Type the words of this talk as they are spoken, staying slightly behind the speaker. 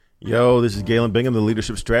Yo, this is Galen Bingham, the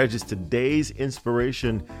leadership strategist. Today's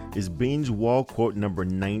inspiration is Bean's wall quote number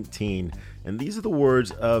 19. And these are the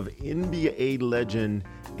words of NBA legend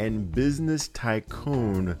and business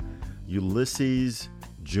tycoon Ulysses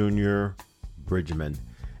Jr. Bridgeman.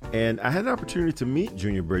 And I had an opportunity to meet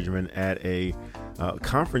Junior Bridgeman at a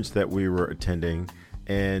conference that we were attending.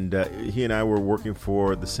 And he and I were working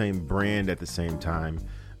for the same brand at the same time.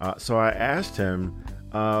 So I asked him,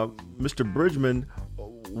 Mr. Bridgeman,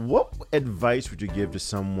 what advice would you give to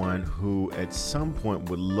someone who at some point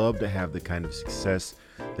would love to have the kind of success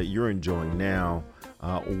that you're enjoying now?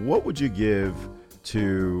 What would you give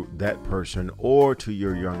to that person or to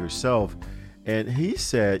your younger self? And he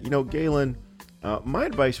said, Galen, my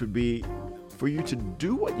advice would be for you to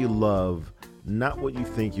do what you love, not what you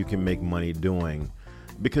think you can make money doing.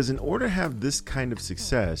 Because in order to have this kind of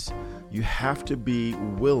success, you have to be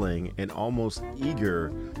willing and almost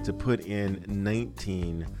eager to put in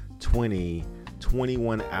 19, 20,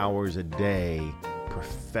 21 hours a day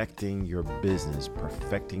perfecting your business,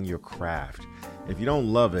 perfecting your craft. If you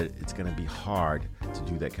don't love it, it's going to be hard to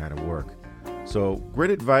do that kind of work. So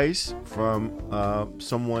great advice from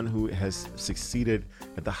someone who has succeeded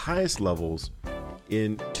at the highest levels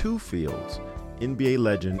in two fields, NBA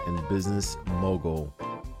legend and business mogul,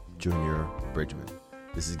 Junior Bridgeman.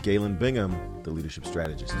 This is Galen Bingham, the leadership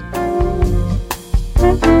strategist.